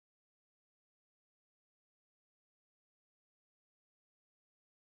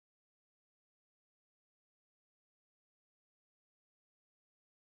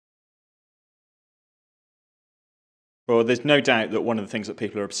Well, there's no doubt that one of the things that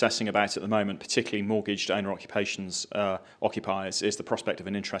people are obsessing about at the moment, particularly mortgaged owner occupations occupiers, is the prospect of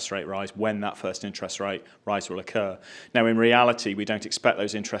an interest rate rise, when that first interest rate rise will occur. Now, in reality, we don't expect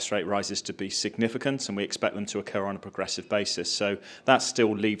those interest rate rises to be significant, and we expect them to occur on a progressive basis. So that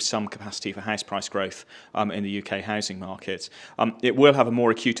still leaves some capacity for house price growth in the UK housing market. It will have a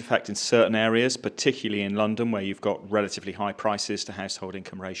more acute effect in certain areas, particularly in London, where you've got relatively high prices to household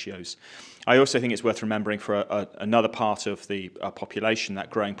income ratios. I also think it's worth remembering for another part of the population,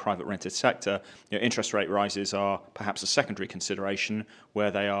 that growing private rented sector, interest rate rises are perhaps a secondary consideration, where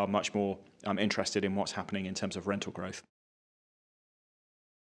they are much more interested in what's happening in terms of rental growth.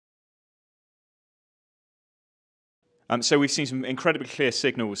 So we've seen some incredibly clear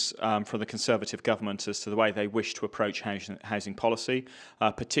signals from the Conservative government as to the way they wish to approach housing policy,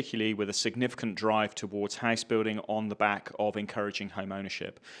 particularly with a significant drive towards house building on the back of encouraging home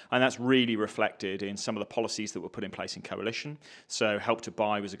ownership. And that's really reflected in some of the policies that were put in place in coalition. So Help to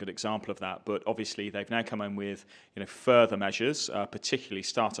Buy was a good example of that. But obviously they've now come in with further measures, particularly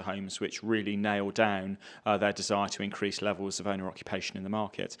starter homes, which really nail down their desire to increase levels of owner occupation in the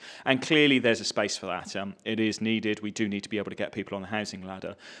market. And clearly there's a space for that. It is needed. We do need to be able to get people on the housing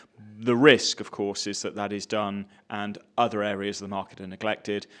ladder. The risk, of course, is that that is done and other areas of the market are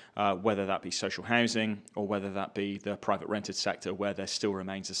neglected, whether that be social housing or whether that be the private rented sector, where there still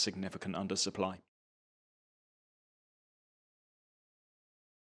remains a significant undersupply.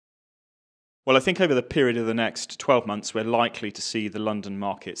 Well, I think over the period of the next 12 months, we're likely to see the London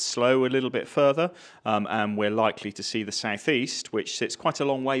market slow a little bit further, and we're likely to see the South East, which sits quite a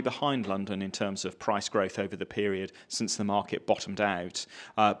long way behind London in terms of price growth over the period since the market bottomed out,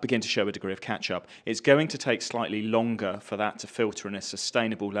 begin to show a degree of catch-up. It's going to take slightly longer for that to filter in a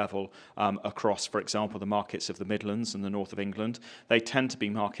sustainable level across, for example, the markets of the Midlands and the north of England. They tend to be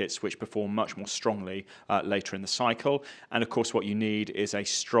markets which perform much more strongly later in the cycle, and of course what you need is a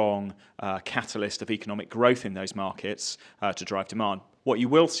strong catalyst of economic growth in those markets to drive demand. What you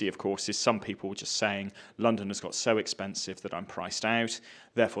will see, of course, is some people just saying London has got so expensive that I'm priced out,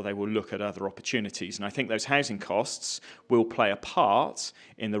 therefore they will look at other opportunities. And I think those housing costs will play a part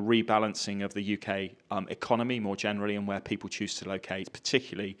in the rebalancing of the UK economy more generally, and where people choose to locate,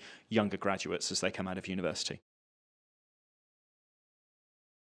 particularly younger graduates as they come out of university.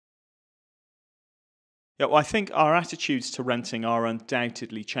 Yeah, well, I think our attitudes to renting are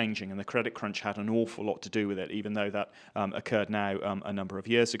undoubtedly changing, and the credit crunch had an awful lot to do with it, even though that occurred now a number of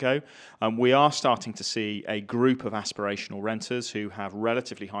years ago. We are starting to see a group of aspirational renters who have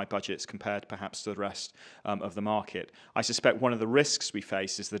relatively high budgets compared perhaps to the rest of the market. I suspect one of the risks we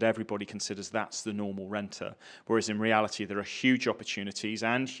face is that everybody considers that's the normal renter, whereas in reality there are huge opportunities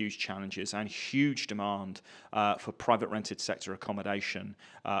and huge challenges and huge demand for private rented sector accommodation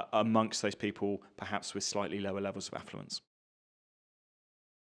amongst those people perhaps with slightly lower levels of affluence.